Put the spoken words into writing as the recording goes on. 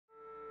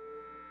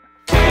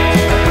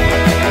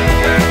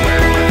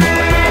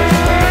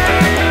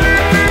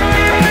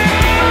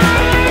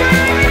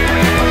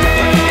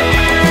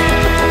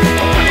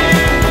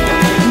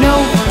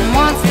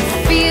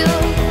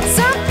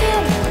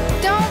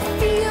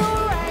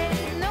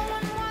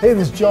Hey,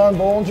 this is John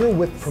Bohlinger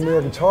with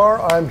Premier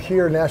Guitar. I'm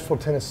here in Nashville,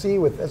 Tennessee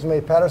with Esme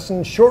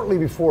Patterson shortly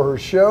before her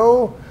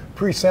show,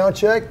 pre-sound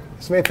check.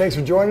 Esme, thanks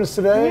for joining us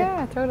today.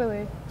 Yeah,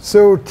 totally.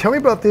 So tell me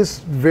about this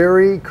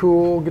very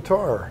cool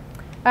guitar.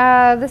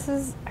 Her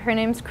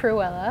name's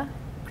Cruella.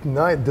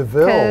 Nice,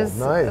 DeVille,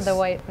 nice. The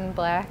white and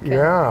black.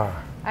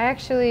 Yeah. I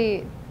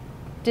actually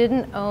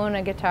didn't own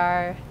a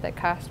guitar that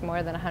cost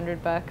more than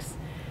 $100,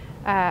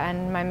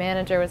 and my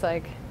manager was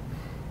like,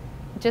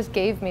 just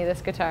gave me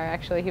this guitar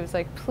actually. He was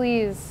like,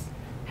 please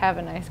have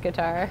a nice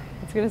guitar.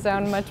 It's gonna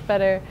sound much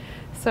better.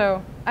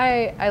 So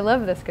I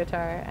love this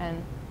guitar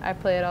and I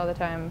play it all the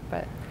time,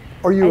 but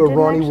are you I a didn't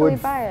Ronnie actually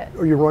Wood? buy it.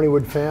 Are you a Ronnie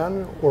Wood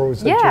fan, or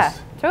was it just?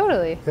 Yeah,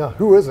 totally. Yeah,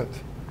 who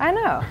isn't? I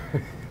know.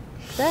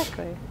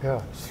 Exactly.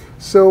 Yeah.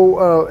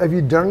 So have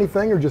you done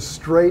anything, or just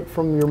straight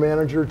from your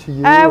manager to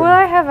you? Well,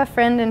 I have a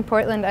friend in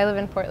Portland. I live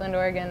in Portland,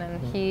 Oregon,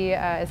 and he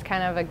is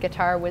kind of a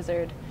guitar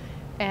wizard.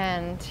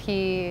 And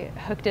he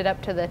hooked it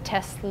up to the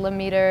Tesla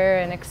meter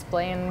and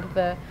explained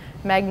the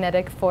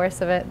magnetic force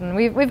of it. And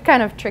we've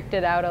kind of tricked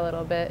it out a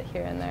little bit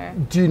here and there.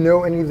 Do you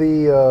know any of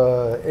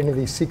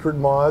the secret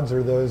mods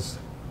or those?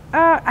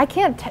 I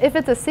can't. If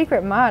it's a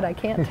secret mod, I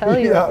can't tell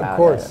you yeah, about of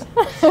course.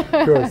 it.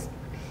 Of course.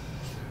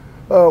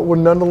 Well,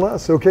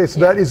 nonetheless, okay.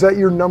 So is that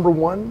your number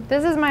one?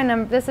 This is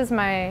my This is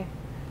my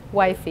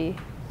wifey.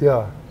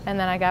 Yeah. And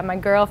then I got my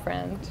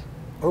girlfriend.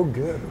 Oh,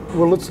 good.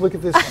 Well, let's look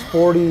at this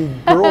sporty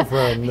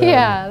girlfriend. Then.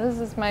 Yeah, this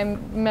is my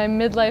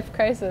midlife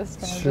crisis.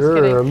 No, sure,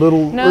 just kidding. A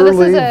little no,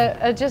 early. This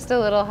is just a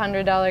little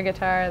 $100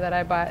 guitar that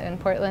I bought in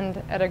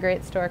Portland at a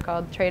great store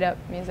called Trade Up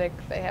Music.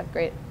 They have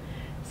great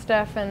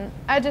stuff, and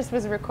I just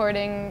was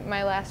recording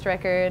my last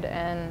record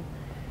and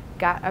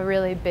got a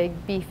really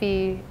big,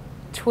 beefy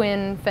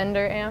twin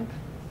Fender amp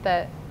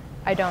that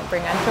I don't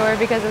bring on tour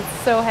because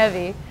it's so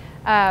heavy.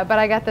 But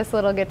I got this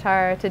little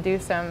guitar to do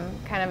some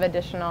kind of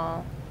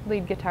additional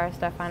lead guitar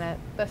stuff on it.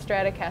 The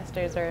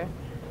Stratocasters are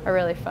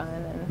really fun,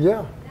 and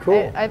yeah,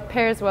 cool. It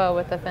pairs well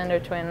with the Fender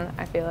Twin,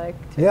 I feel like.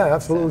 Too. Yeah,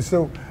 absolutely.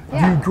 So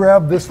do you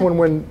grab this one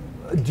when?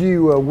 Do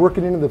you work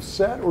it into the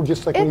set, or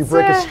just like when you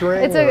break a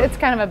string? It's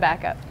kind of a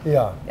backup.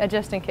 Yeah. A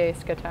just in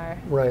case guitar.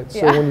 Right.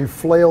 So when you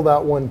flail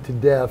that one to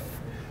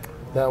death,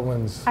 that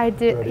one's. I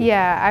did. ready.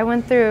 Yeah, I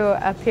went through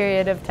a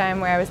period of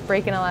time where I was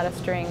breaking a lot of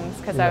strings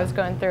because I was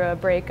going through a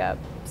breakup.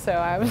 So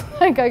I was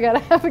like, I gotta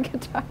have a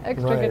guitar,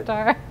 extra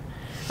guitar.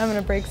 I'm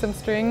gonna break some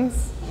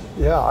strings.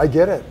 Yeah, I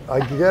get it. I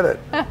get it.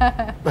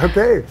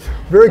 Okay,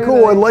 very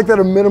cool. I like that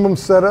a minimum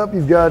setup.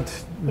 You've got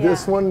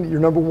this one, your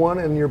number one,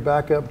 and your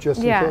backup just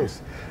in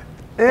case.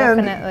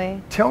 And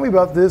definitely. Tell me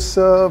about this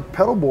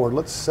pedal board.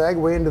 Let's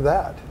segue into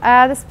that.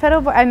 This pedal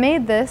board, I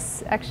made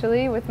this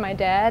actually with my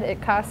dad.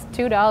 It cost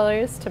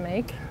 $2 to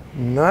make.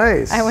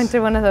 Nice. I went to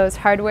one of those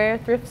hardware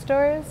thrift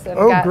stores and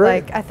got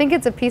like, I think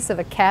it's a piece of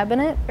a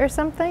cabinet or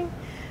something.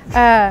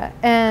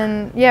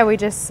 And yeah, we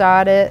just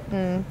sawed it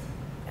and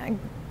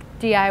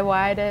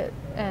DIY'd it,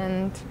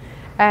 and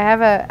I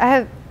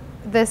have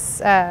this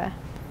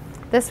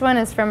this one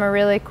is from a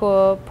really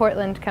cool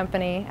Portland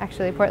company,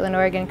 actually Portland,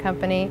 Oregon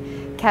company.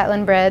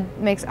 Catlin Bread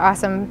makes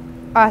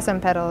awesome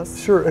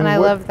pedals. Sure, and I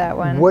love that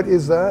one. What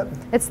is that?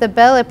 It's the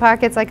bell. It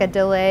pockets like a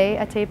delay,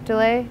 a tape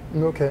delay.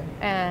 Okay.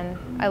 And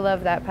I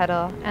love that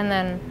pedal. And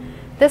then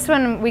this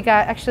one we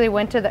actually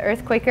went to the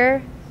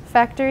Earthquaker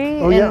factory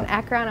in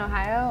Akron,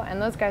 Ohio,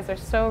 and those guys are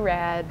so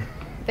rad.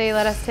 They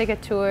let us take a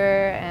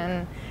tour,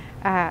 and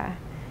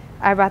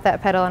I bought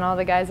that pedal, and all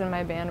the guys in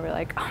my band were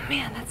like, "Oh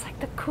man, that's like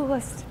the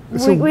coolest."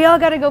 So we all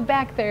got to go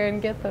back there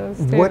and get those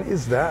too. What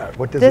is that?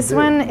 What does this it do?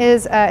 one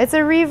is it's a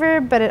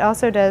reverb, but it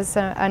also does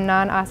a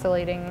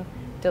non-oscillating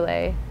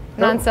delay,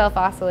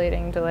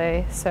 non-self-oscillating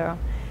delay. So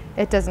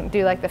it doesn't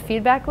do like the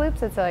feedback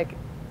loops. It's like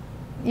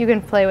you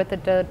can play with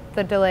the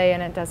delay,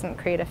 and it doesn't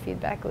create a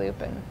feedback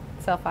loop and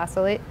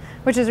self-oscillate,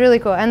 which is really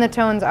cool, and the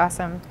tone's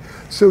awesome.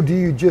 So do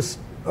you just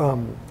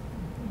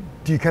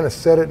do you kind of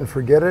set it and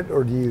forget it,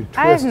 or do you twist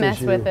I've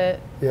messed with it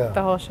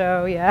the whole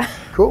show,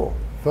 Cool,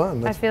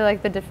 fun. I feel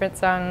like the different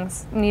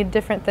songs need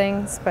different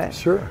things, but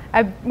sure.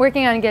 I'm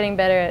working on getting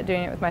better at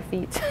doing it with my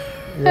feet.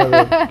 Yeah,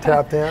 the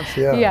tap dance,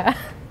 Yeah.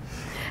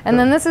 And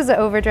then this is an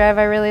overdrive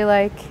I really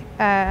like,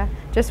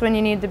 just when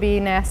you need to be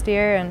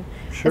nastier, and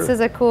this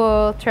is a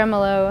cool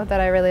tremolo that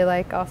I really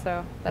like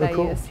also, that I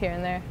use here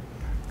and there.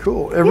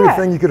 Cool,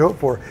 everything you could hope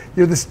for.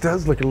 You know, this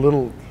does look a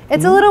little...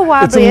 It's a little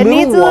wobbly, it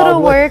needs a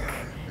little work,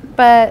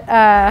 but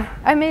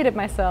I made it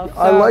myself. So.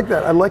 I like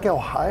that, I like how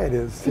high it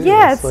is too.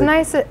 Yeah, it's like,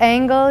 nice at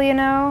angle, you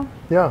know.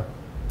 Yeah.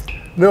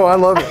 No, I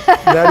love it.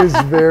 That is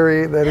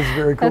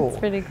very cool. That's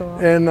pretty cool.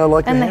 And I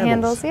like the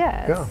handles.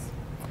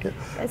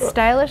 It's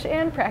stylish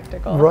and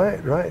practical.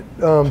 Right, right.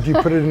 Do you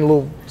put it in a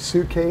little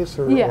suitcase?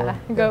 Or,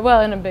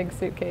 well, in a big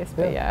suitcase,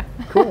 but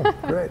Cool,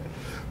 great.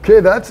 Okay,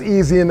 that's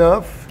easy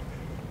enough.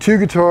 2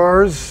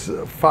 guitars,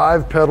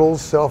 5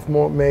 pedals,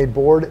 self-made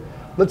board.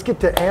 Let's get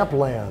to amp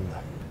land.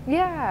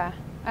 Yeah,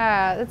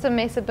 it's a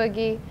Mesa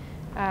Boogie.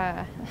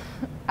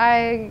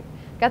 I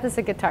got this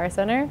at Guitar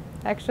Center,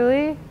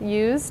 actually,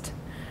 used,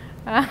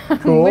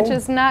 which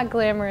is not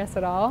glamorous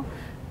at all.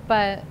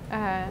 But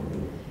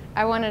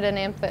I wanted an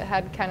amp that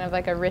had kind of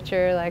like a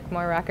richer, like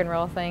more rock and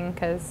roll thing,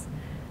 because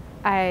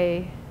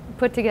I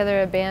put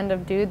together a band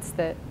of dudes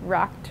that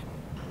rocked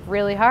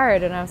really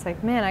hard, and I was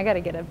like, man, I got to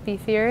get a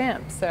beefier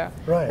amp. So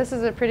this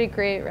is a pretty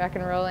great rock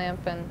and roll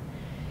amp, and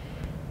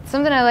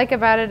something I like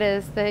about it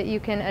is that you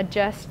can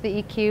adjust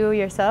the EQ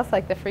yourself,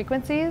 like the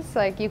frequencies.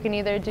 Like you can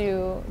either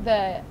do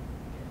the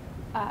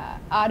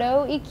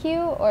auto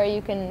EQ, or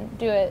you can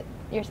do it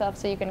yourself,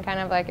 so you can kind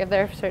of like, if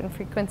there are certain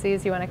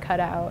frequencies you want to cut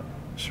out.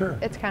 Sure.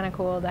 It's kind of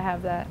cool to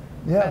have that.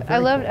 Yeah,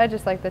 I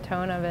just like the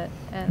tone of it.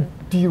 And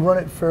do you run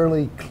it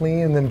fairly clean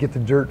and then get the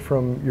dirt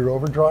from your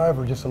overdrive,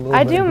 or just a little bit?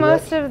 I do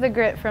most of the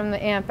grit from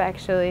the amp,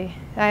 actually.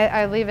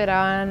 I leave it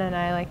on, and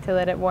I like to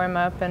let it warm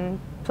up and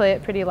play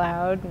it pretty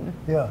loud. And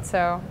yeah.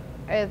 So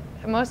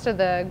most of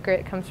the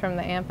grit comes from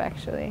the amp,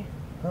 actually.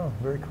 Oh,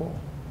 very cool.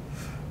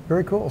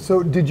 Very cool.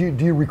 So do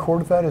you record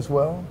with that as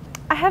well?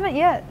 I haven't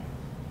yet,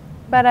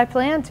 but I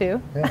plan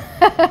to.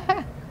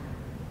 Yeah.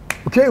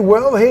 Okay,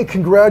 well, hey,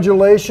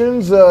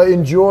 congratulations.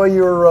 Enjoy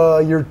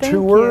your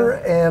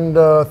tour, and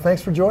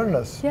thanks for joining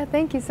us. Yeah,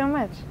 thank you so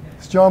much.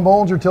 It's John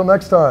Bohlinger. Till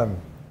next time.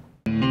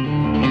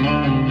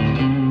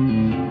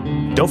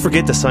 Don't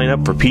forget to sign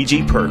up for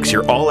PG Perks,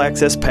 your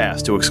all-access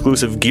pass to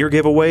exclusive gear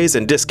giveaways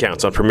and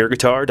discounts on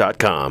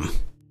PremierGuitar.com.